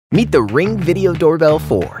Meet the Ring Video Doorbell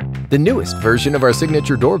 4, the newest version of our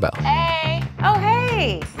signature doorbell. Hey! Oh,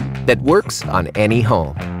 hey! That works on any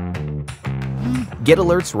home. Get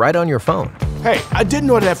alerts right on your phone. Hey, I didn't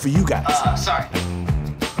order that for you guys. Sorry.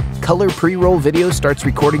 Color pre-roll video starts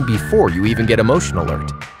recording before you even get a motion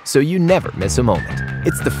alert, so you never miss a moment.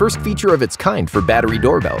 It's the first feature of its kind for battery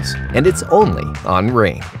doorbells, and it's only on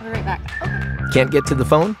Ring. I'll be right back. Okay. Can't get to the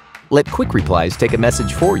phone? Let Quick Replies take a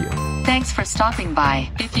message for you. Thanks for stopping by.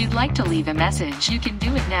 If you'd like to leave a message, you can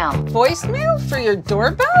do it now. Voicemail for your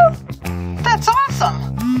doorbell? That's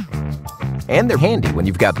awesome! And they're handy when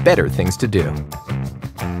you've got better things to do.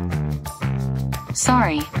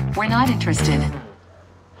 Sorry, we're not interested.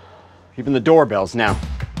 Even the doorbells now.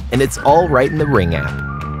 And it's all right in the Ring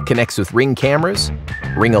app. Connects with Ring cameras,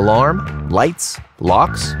 Ring alarm, lights,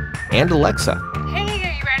 locks, and Alexa. Hey,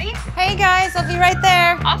 are you ready? Hey guys, I'll be right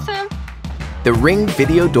there. Awesome. The Ring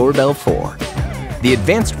Video Doorbell 4. The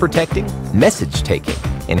advanced protecting, message taking,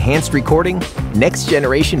 enhanced recording, next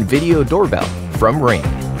generation video doorbell from Ring.